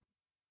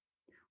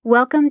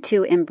Welcome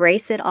to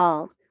Embrace It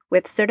All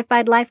with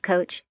Certified Life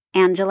Coach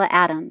Angela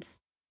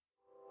Adams.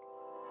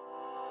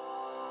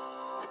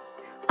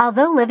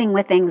 Although living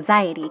with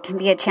anxiety can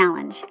be a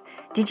challenge,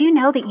 did you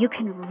know that you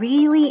can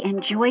really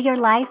enjoy your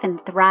life and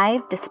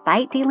thrive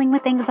despite dealing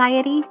with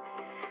anxiety?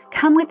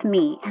 Come with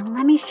me and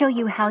let me show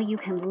you how you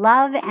can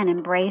love and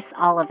embrace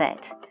all of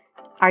it.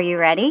 Are you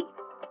ready?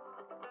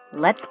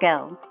 Let's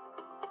go.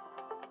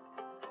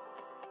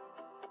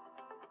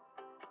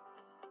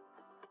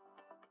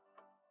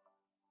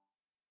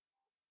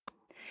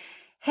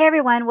 Hey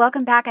everyone,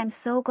 welcome back. I'm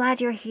so glad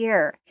you're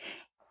here.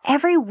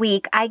 Every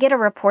week I get a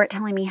report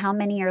telling me how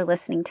many are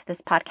listening to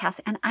this podcast,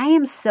 and I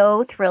am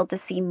so thrilled to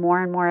see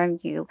more and more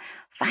of you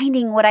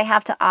finding what I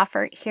have to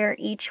offer here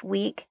each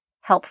week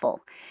helpful.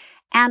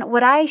 And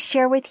what I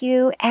share with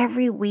you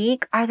every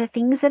week are the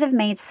things that have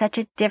made such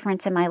a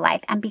difference in my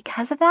life. And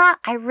because of that,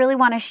 I really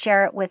want to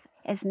share it with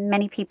as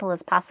many people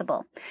as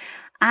possible.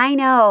 I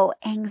know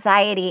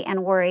anxiety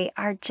and worry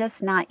are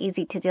just not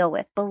easy to deal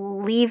with.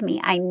 Believe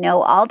me, I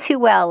know all too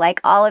well,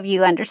 like all of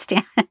you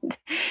understand.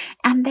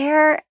 And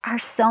there are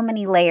so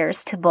many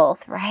layers to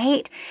both,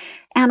 right?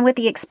 And with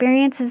the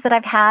experiences that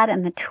I've had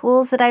and the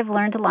tools that I've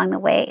learned along the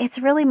way, it's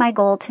really my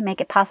goal to make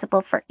it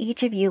possible for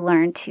each of you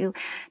learn to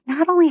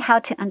not only how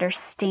to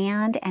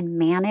understand and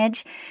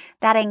manage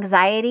that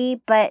anxiety,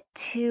 but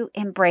to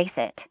embrace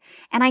it.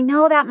 And I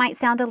know that might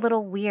sound a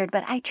little weird,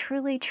 but I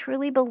truly,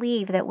 truly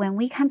believe that when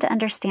we come to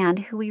understand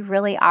who we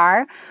really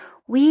are,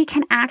 we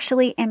can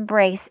actually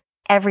embrace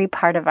every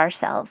part of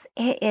ourselves.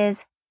 It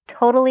is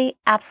totally,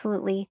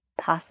 absolutely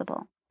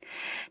possible.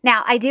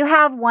 Now, I do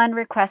have one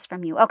request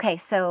from you. Okay,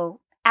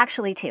 so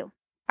actually two.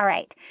 All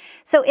right.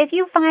 So if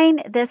you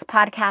find this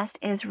podcast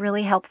is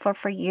really helpful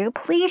for you,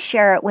 please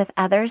share it with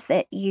others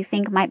that you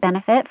think might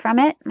benefit from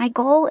it. My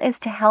goal is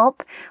to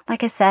help,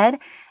 like I said,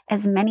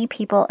 as many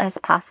people as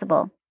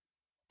possible.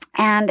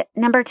 And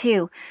number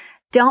two,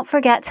 don't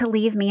forget to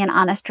leave me an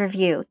honest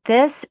review.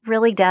 This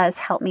really does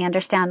help me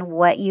understand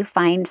what you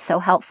find so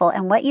helpful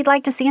and what you'd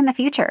like to see in the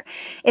future.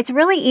 It's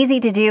really easy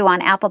to do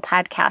on Apple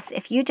Podcasts.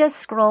 If you just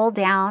scroll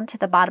down to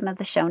the bottom of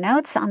the show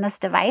notes on this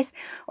device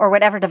or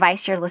whatever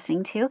device you're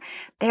listening to,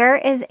 there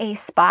is a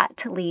spot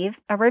to leave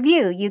a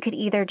review. You could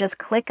either just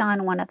click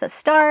on one of the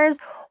stars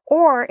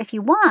or if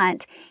you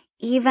want,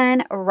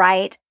 even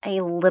write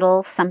a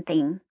little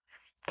something.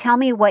 Tell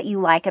me what you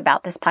like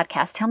about this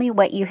podcast. Tell me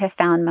what you have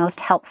found most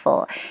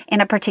helpful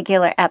in a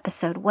particular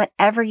episode.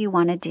 Whatever you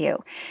want to do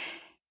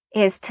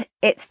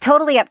it's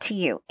totally up to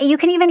you. You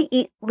can even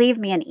leave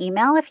me an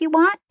email if you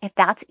want, if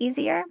that's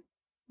easier.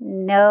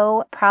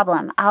 No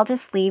problem. I'll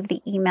just leave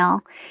the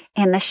email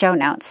in the show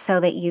notes so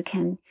that you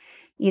can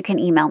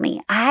email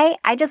me. I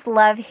just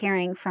love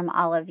hearing from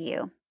all of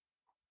you.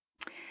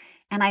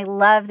 And I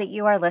love that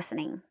you are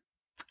listening.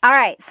 All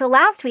right, so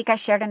last week I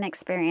shared an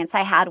experience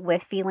I had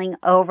with feeling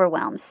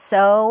overwhelmed,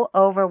 so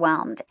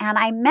overwhelmed. And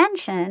I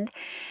mentioned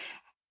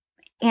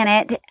in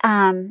it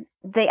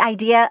the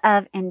idea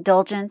of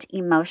indulgent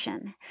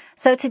emotion.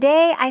 So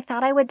today I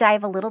thought I would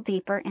dive a little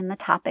deeper in the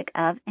topic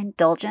of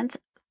indulgent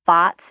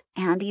thoughts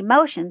and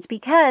emotions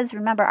because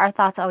remember, our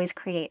thoughts always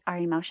create our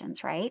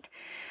emotions, right?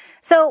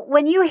 So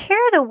when you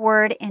hear the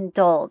word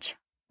indulge,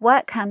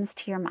 what comes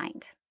to your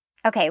mind?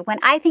 Okay, when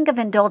I think of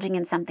indulging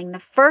in something, the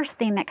first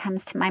thing that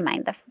comes to my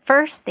mind, the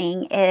first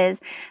thing is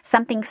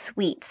something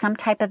sweet, some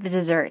type of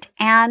dessert,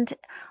 and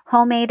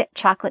homemade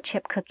chocolate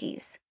chip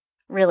cookies,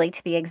 really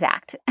to be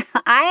exact.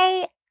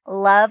 I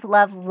love,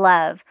 love,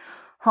 love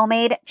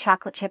homemade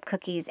chocolate chip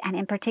cookies, and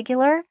in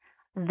particular,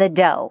 the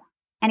dough.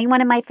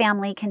 Anyone in my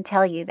family can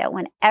tell you that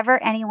whenever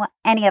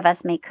any of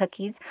us make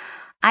cookies,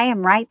 I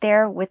am right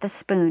there with a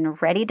spoon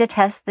ready to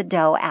test the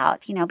dough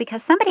out,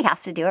 because somebody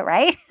has to do it,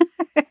 right?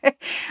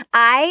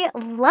 I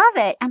love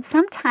it. And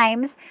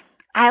sometimes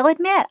I'll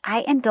admit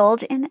I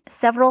indulge in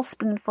several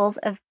spoonfuls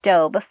of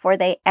dough before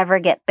they ever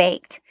get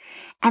baked.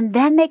 And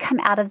then they come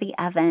out of the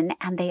oven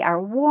and they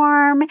are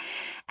warm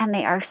and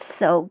they are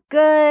so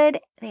good.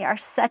 They are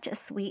such a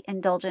sweet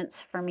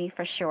indulgence for me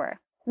for sure.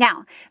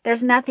 Now,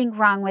 there's nothing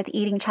wrong with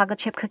eating chocolate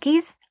chip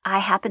cookies. I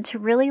happen to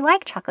really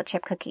like chocolate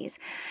chip cookies.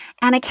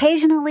 And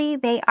occasionally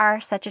they are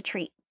such a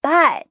treat.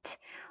 But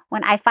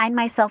when I find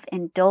myself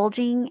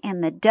indulging in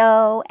the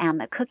dough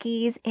and the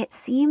cookies, it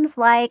seems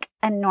like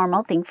a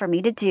normal thing for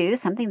me to do,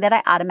 something that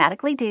I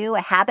automatically do,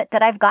 a habit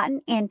that I've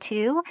gotten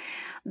into.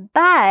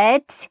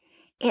 But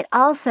it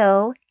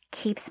also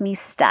keeps me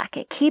stuck.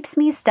 It keeps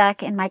me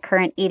stuck in my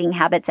current eating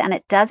habits, and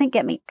it doesn't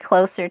get me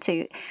closer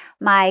to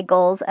my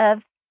goals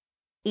of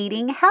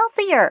eating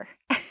healthier.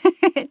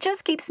 It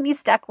just keeps me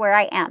stuck where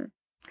I am.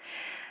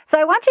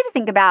 So I want you to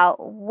think about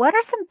what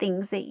are some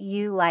things that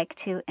you like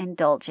to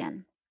indulge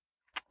in.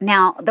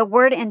 Now, the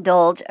word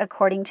indulge,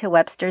 according to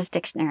Webster's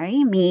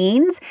dictionary,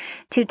 means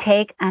to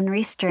take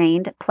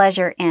unrestrained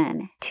pleasure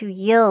in, to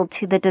yield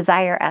to the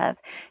desire of,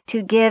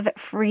 to give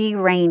free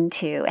rein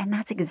to. And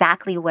that's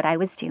exactly what I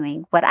was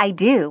doing, what I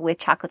do with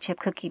chocolate chip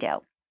cookie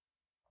dough.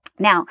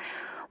 Now,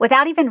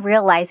 without even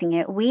realizing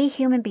it, we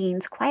human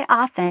beings quite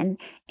often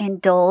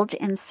indulge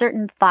in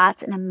certain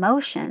thoughts and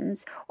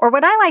emotions, or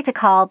what I like to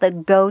call the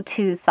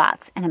go-to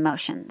thoughts and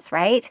emotions,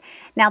 right?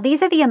 Now,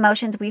 these are the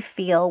emotions we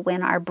feel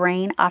when our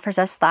brain offers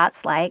us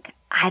thoughts like,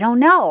 I don't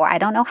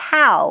know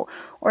how,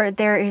 or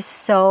there is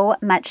so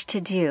much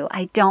to do,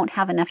 I don't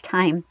have enough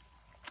time,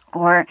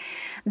 or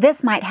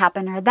this might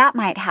happen, or that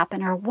might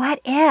happen, or what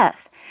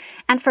if?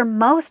 And for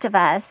most of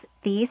us,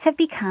 these have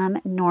become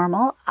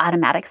normal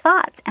automatic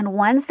thoughts and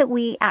ones that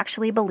we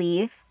actually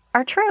believe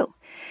are true.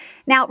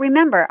 Now,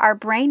 remember, our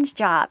brain's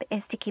job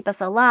is to keep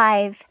us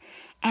alive,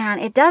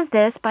 and it does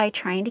this by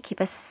trying to keep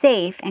us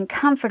safe and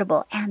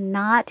comfortable and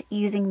not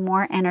using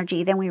more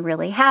energy than we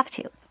really have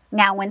to.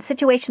 Now, when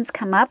situations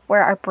come up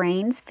where our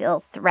brains feel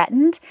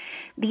threatened,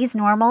 these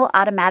normal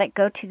automatic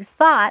go-to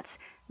thoughts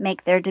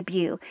make their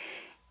debut.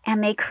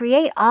 And they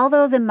create all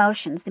those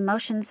emotions, the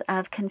emotions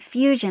of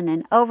confusion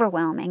and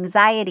overwhelm,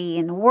 anxiety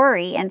and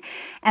worry.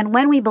 And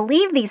when we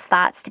believe these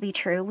thoughts to be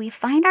true, we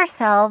find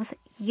ourselves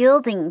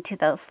yielding to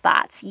those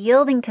thoughts,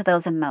 yielding to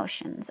those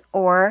emotions,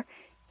 or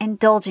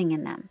indulging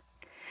in them.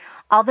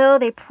 Although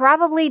they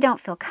probably don't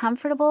feel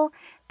comfortable,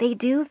 they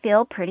do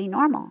feel pretty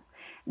normal.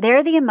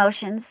 They're the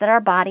emotions that our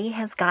body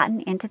has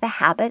gotten into the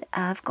habit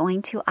of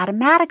going to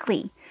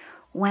automatically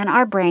when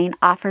our brain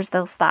offers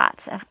those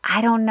thoughts of,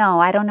 I don't know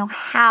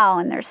how,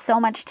 and there's so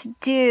much to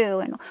do,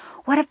 and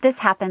what if this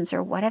happens,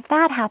 or what if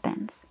that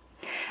happens?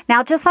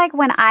 Now, just like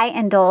when I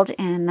indulge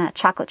in the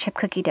chocolate chip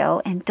cookie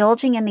dough,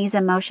 indulging in these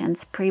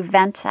emotions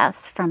prevents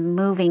us from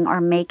moving or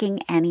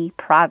making any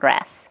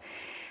progress.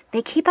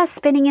 They keep us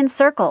spinning in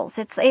circles.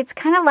 It's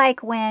kind of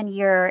like when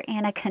you're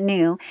in a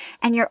canoe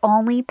and you're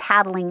only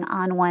paddling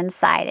on one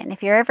side. And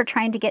if you're ever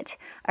trying to get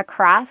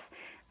across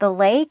the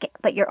lake,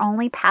 but you're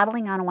only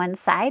paddling on one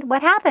side,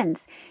 what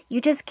happens?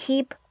 You just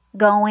keep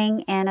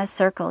going in a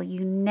circle.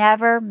 You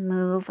never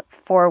move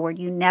forward.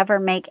 You never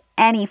make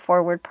any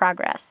forward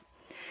progress.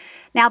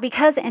 Now,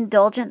 because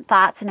indulgent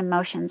thoughts and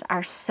emotions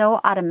are so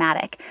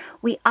automatic,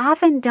 we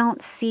often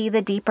don't see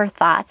the deeper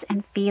thoughts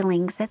and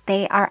feelings that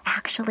they are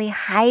actually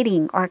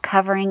hiding or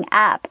covering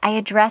up. I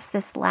addressed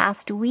this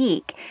last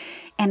week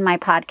in my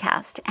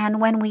podcast.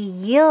 And when we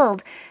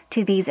yield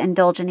to these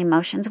indulgent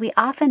emotions, we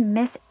often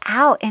miss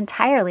out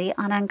entirely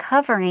on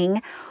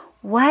uncovering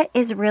what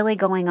is really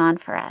going on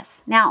for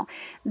us. Now,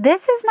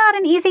 this is not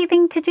an easy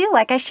thing to do,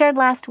 like I shared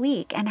last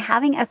week, and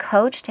having a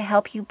coach to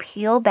help you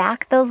peel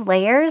back those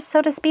layers,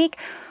 so to speak,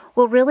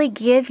 will really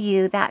give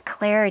you that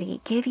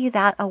clarity, give you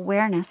that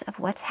awareness of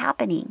what's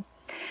happening.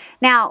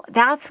 Now,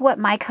 that's what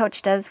my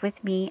coach does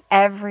with me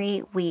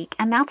every week,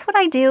 and that's what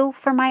I do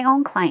for my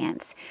own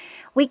clients.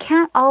 We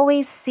can't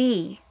always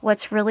see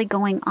what's really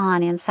going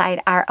on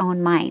inside our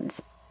own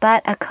minds,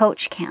 but a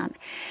coach can.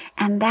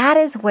 And that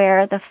is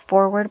where the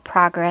forward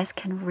progress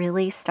can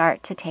really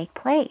start to take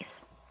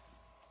place.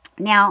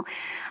 Now,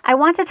 I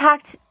want to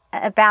talk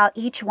about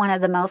each one of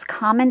the most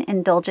common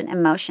indulgent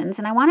emotions,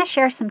 and I want to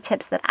share some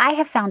tips that I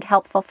have found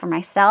helpful for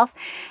myself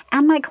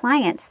and my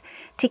clients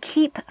to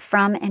keep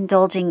from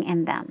indulging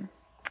in them.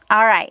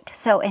 All right,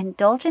 so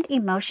indulgent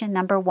emotion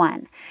number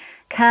 1,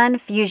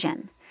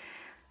 confusion.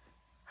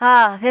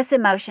 This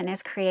emotion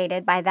is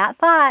created by that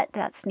thought,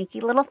 that sneaky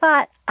little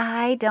thought,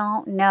 I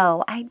don't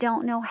know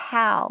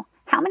how.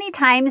 How many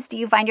times do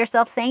you find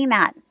yourself saying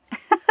that?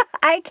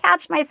 I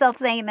catch myself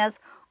saying this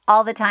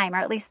all the time, or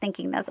at least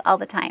thinking this all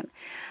the time.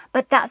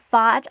 But that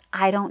thought,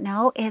 I don't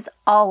know, is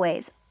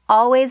always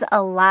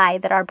a lie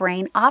that our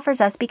brain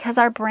offers us because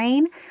our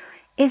brain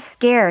is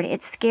scared.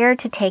 It's scared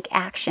to take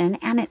action,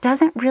 and it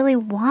doesn't really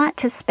want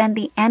to spend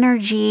the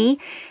energy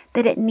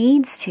that it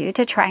needs to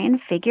try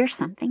and figure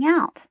something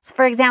out. So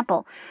for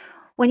example,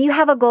 when you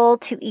have a goal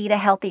to eat a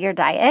healthier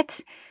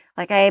diet,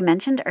 like I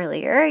mentioned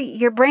earlier,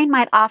 your brain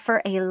might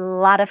offer a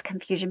lot of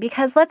confusion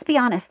because let's be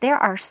honest, there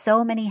are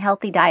so many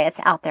healthy diets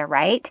out there,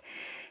 right?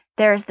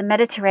 There's the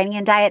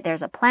Mediterranean diet,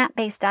 there's a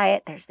plant-based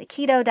diet, there's the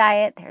keto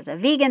diet, there's a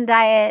vegan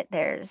diet,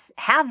 there's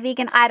half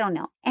vegan, I don't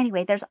know.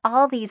 Anyway, there's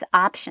all these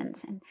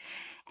options.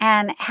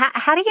 And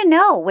how do you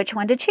know which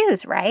one to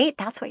choose, right?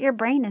 That's what your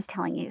brain is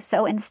telling you.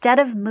 So instead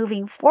of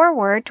moving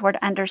forward toward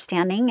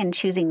understanding and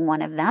choosing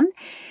one of them,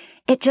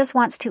 it just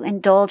wants to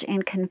indulge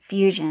in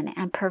confusion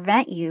and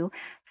prevent you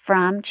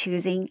from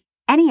choosing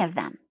any of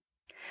them.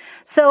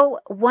 So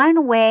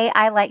one way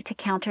I like to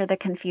counter the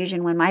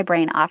confusion when my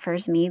brain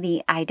offers me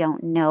the I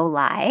don't know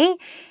lie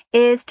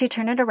is to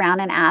turn it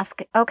around and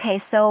ask, okay,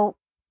 so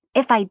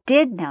if I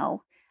did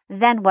know,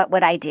 then what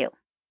would I do?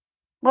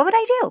 What would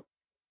I do?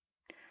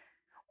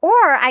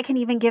 Or I can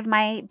even give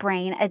my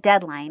brain a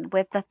deadline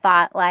with the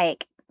thought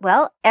like,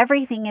 well,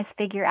 everything is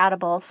figure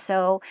outable.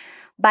 So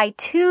by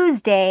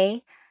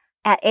Tuesday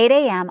at 8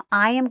 a.m.,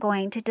 I am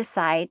going to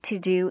decide to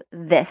do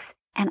this.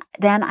 And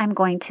then I'm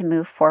going to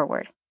move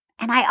forward.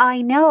 And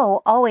I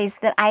know always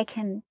that I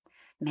can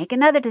make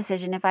another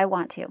decision if I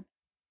want to.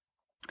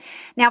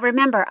 Now,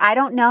 remember, I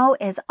don't know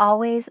is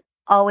always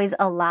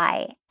a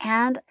lie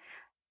and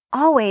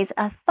always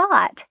a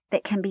thought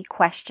that can be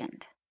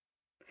questioned.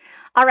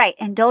 All right,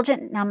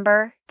 indulgent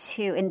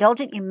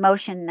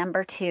emotion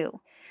number 2.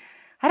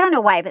 I don't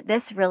know why, but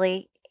this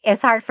really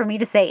is hard for me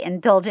to say,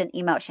 indulgent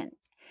emotion.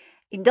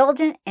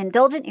 Indulgent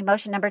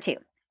emotion number 2,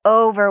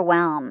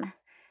 overwhelm.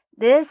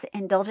 This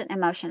indulgent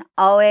emotion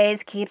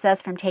always keeps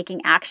us from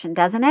taking action,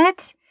 doesn't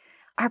it?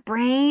 Our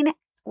brain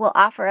will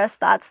offer us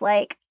thoughts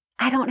like,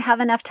 I don't have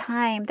enough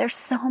time. There's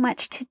so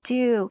much to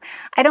do.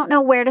 I don't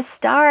know where to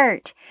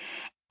start.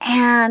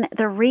 And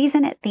the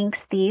reason it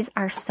thinks these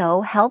are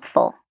so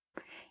helpful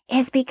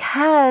is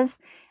because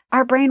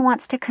our brain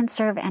wants to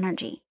conserve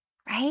energy,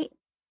 right?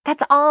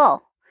 That's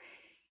all.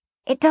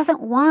 It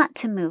doesn't want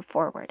to move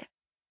forward.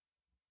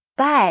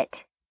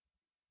 But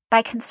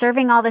by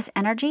conserving all this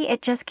energy,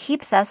 it just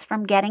keeps us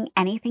from getting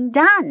anything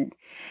done.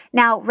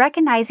 Now,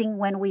 recognizing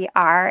when we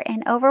are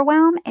in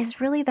overwhelm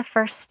is really the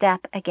first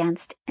step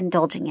against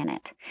indulging in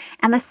it.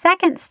 And the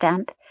second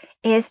step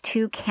is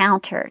to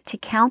counter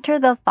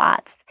the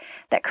thoughts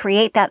that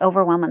create that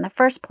overwhelm in the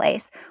first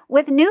place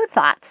with new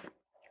thoughts.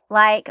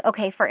 Like,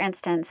 okay, for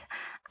instance,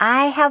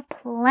 I have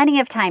plenty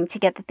of time to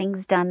get the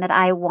things done that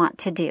I want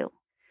to do.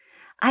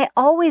 I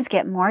always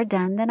get more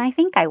done than I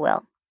think I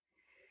will.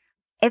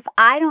 If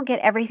I don't get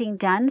everything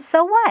done,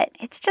 so what?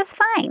 It's just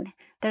fine.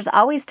 There's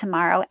always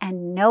tomorrow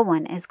and no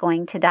one is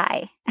going to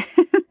die.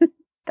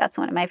 That's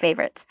one of my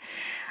favorites.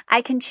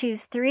 I can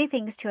choose 3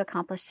 things to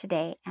accomplish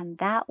today and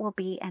that will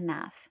be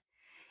enough.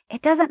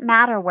 It doesn't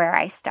matter where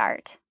I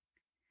start.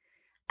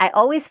 I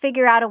always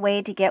figure out a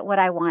way to get what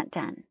I want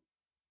done.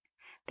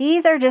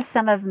 These are just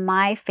some of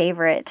my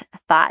favorite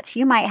thoughts.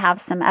 You might have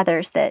some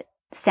others that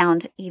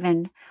sound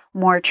even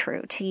more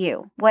true to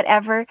you.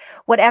 Whatever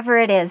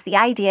it is, the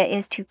idea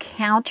is to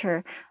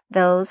counter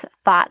those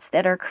thoughts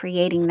that are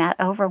creating that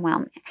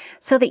overwhelm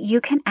so that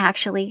you can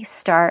actually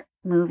start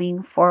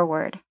moving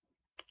forward.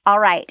 All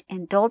right,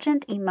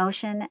 indulgent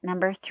emotion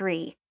number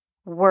 3,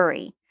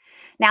 worry.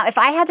 Now, if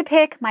I had to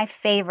pick my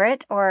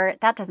favorite, or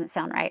that doesn't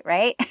sound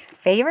right?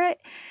 Favorite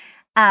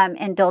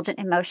indulgent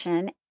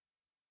emotion,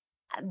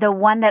 the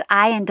one that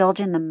I indulge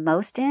in the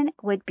most in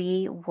would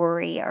be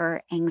worry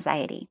or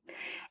anxiety.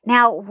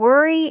 Now,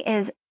 worry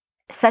is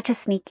such a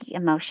sneaky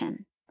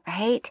emotion,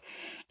 right?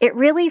 It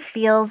really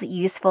feels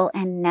useful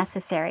and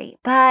necessary,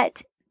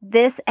 but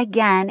this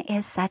again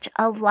is such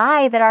a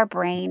lie that our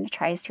brain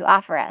tries to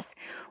offer us.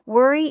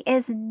 Worry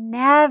is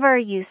never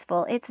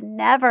useful. It's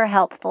never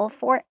helpful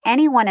for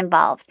anyone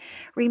involved.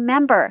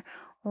 Remember,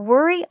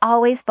 worry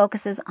always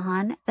focuses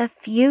on the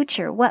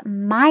future, what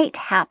might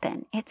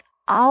happen. It's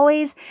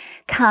always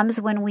comes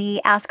when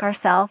we ask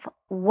ourselves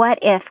what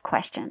if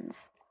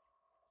questions,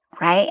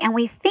 right? And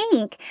we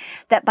think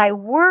that by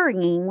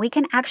worrying, we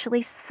can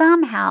actually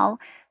somehow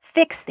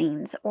fix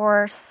things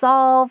or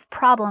solve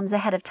problems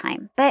ahead of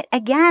time. But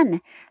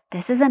again,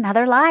 this is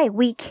another lie.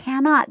 We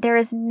cannot. There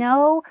is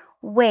no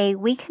way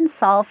we can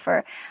solve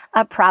for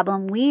a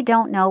problem we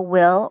don't know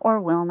will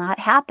or will not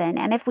happen.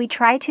 And if we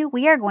try to,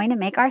 we are going to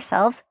make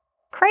ourselves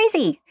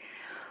crazy.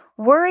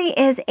 Worry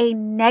is a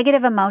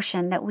negative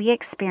emotion that we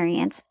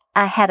experience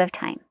ahead of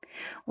time.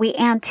 We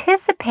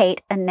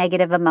anticipate a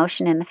negative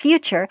emotion in the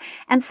future,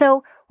 and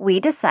so we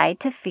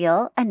decide to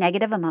feel a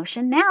negative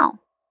emotion now.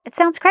 It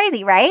sounds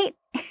crazy, right?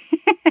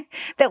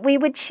 That we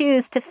would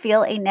choose to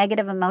feel a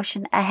negative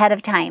emotion ahead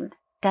of time,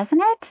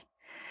 doesn't it?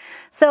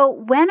 So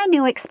when a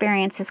new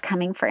experience is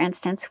coming, for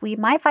instance, we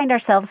might find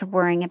ourselves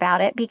worrying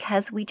about it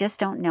because we just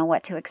don't know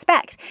what to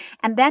expect.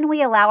 And then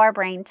we allow our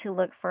brain to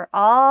look for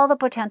all the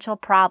potential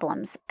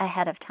problems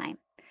ahead of time.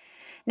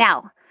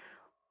 Now,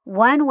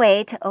 one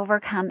way to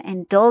overcome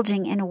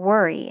indulging in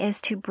worry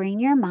is to bring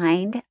your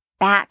mind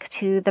back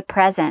to the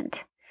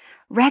present,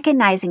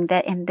 recognizing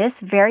that in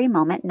this very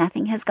moment,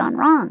 nothing has gone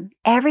wrong.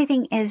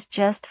 Everything is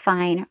just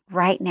fine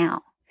right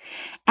now.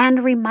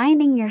 And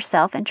reminding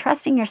yourself and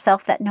trusting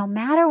yourself that no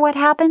matter what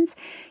happens,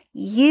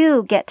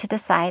 you get to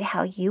decide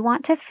how you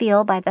want to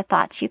feel by the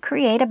thoughts you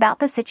create about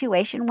the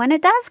situation when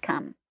it does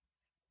come.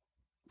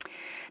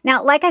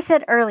 Now, like I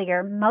said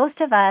earlier, most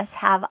of us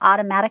have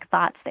automatic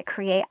thoughts that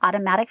create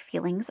automatic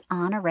feelings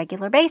on a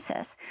regular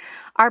basis.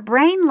 Our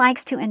brain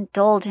likes to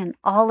indulge in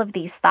all of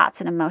these thoughts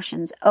and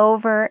emotions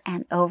over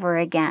and over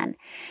again.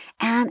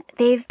 And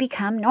they've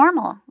become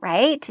normal,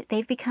 right?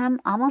 They've become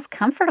almost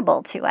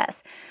comfortable to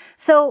us.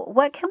 So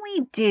what can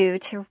we do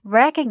to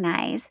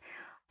recognize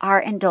our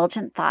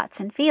indulgent thoughts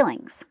and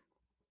feelings?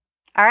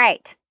 All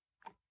right.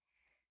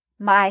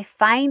 By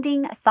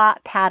finding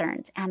thought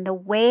patterns, and the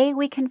way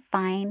we can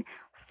find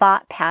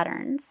thought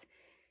patterns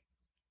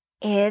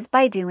is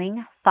by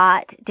doing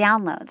thought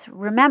downloads.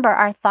 Remember,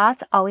 our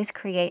thoughts always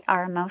create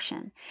our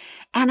emotion.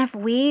 And if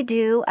we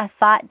do a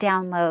thought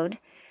download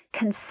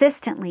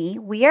consistently,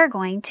 we are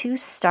going to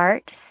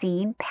start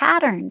seeing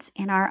patterns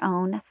in our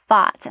own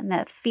thoughts and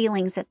the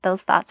feelings that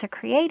those thoughts are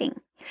creating.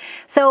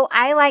 So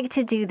I like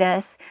to do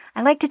this.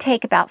 I like to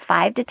take about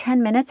 5 to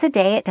 10 minutes a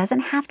day. It doesn't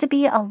have to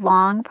be a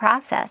long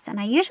process. And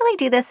I usually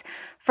do this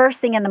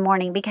first thing in the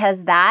morning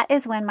because that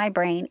is when my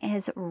brain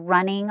is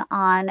running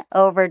on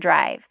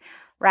overdrive,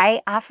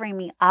 right? Offering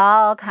me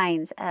all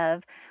kinds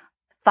of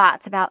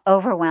thoughts about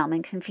overwhelm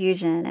and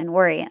confusion and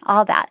worry and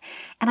all that.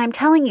 And I'm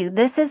telling you,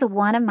 this is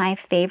one of my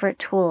favorite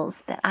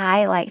tools that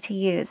I like to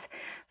use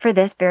for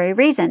this very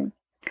reason.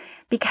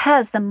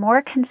 Because the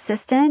more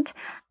consistent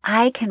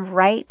I can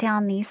write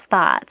down these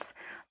thoughts,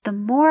 the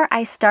more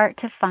I start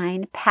to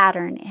find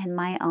pattern in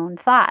my own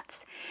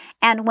thoughts.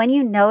 And when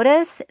you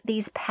notice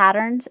these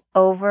patterns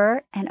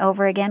over and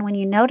over again, when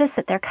you notice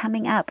that they're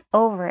coming up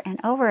over and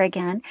over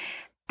again,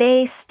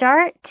 they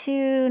start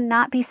to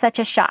not be such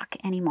a shock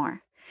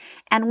anymore.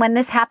 And when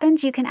this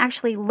happens, you can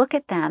actually look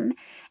at them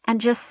and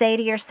just say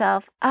to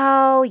yourself,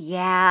 oh,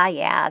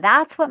 yeah,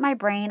 that's what my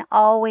brain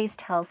always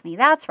tells me.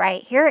 That's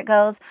right. Here it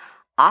goes,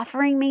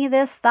 offering me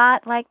this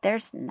thought like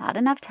there's not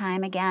enough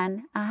time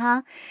again.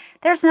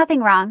 There's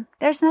nothing wrong.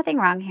 There's nothing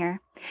wrong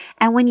here.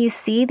 And when you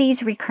see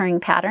these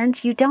recurring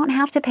patterns, you don't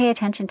have to pay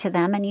attention to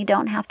them and you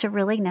don't have to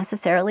really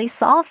necessarily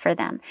solve for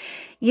them.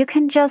 You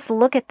can just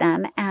look at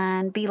them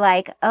and be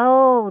like,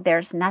 oh,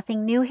 there's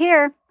nothing new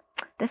here.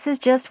 This is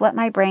just what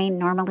my brain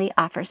normally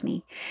offers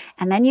me.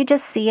 And then you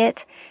just see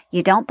it,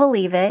 you don't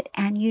believe it,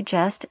 and you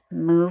just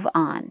move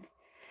on.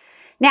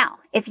 Now,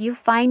 if you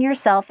find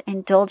yourself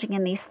indulging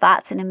in these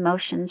thoughts and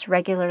emotions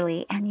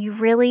regularly and you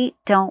really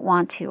don't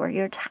want to, or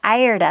you're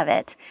tired of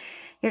it,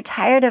 you're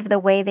tired of the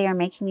way they are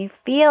making you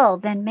feel,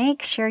 then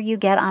make sure you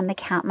get on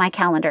my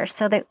calendar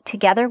so that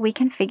together we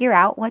can figure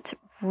out what's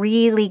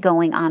really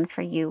going on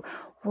for you.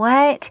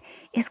 What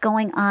is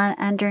going on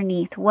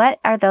underneath? What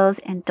are those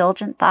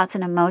indulgent thoughts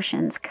and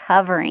emotions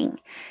covering?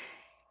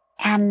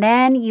 And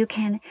then you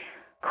can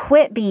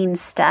quit being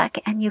stuck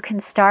and you can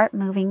start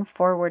moving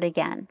forward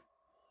again.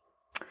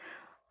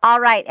 All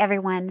right,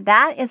 everyone,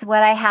 that is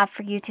what I have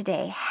for you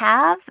today.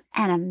 Have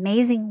an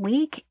amazing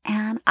week,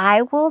 and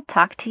I will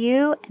talk to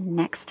you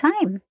next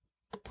time.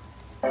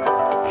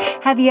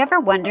 Have you ever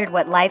wondered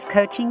what life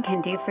coaching can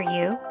do for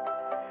you?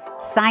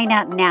 Sign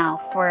up now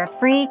for a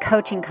free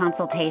coaching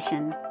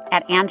consultation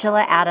at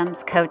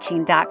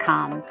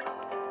angelaadamscoaching.com.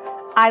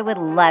 I would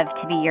love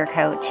to be your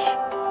coach.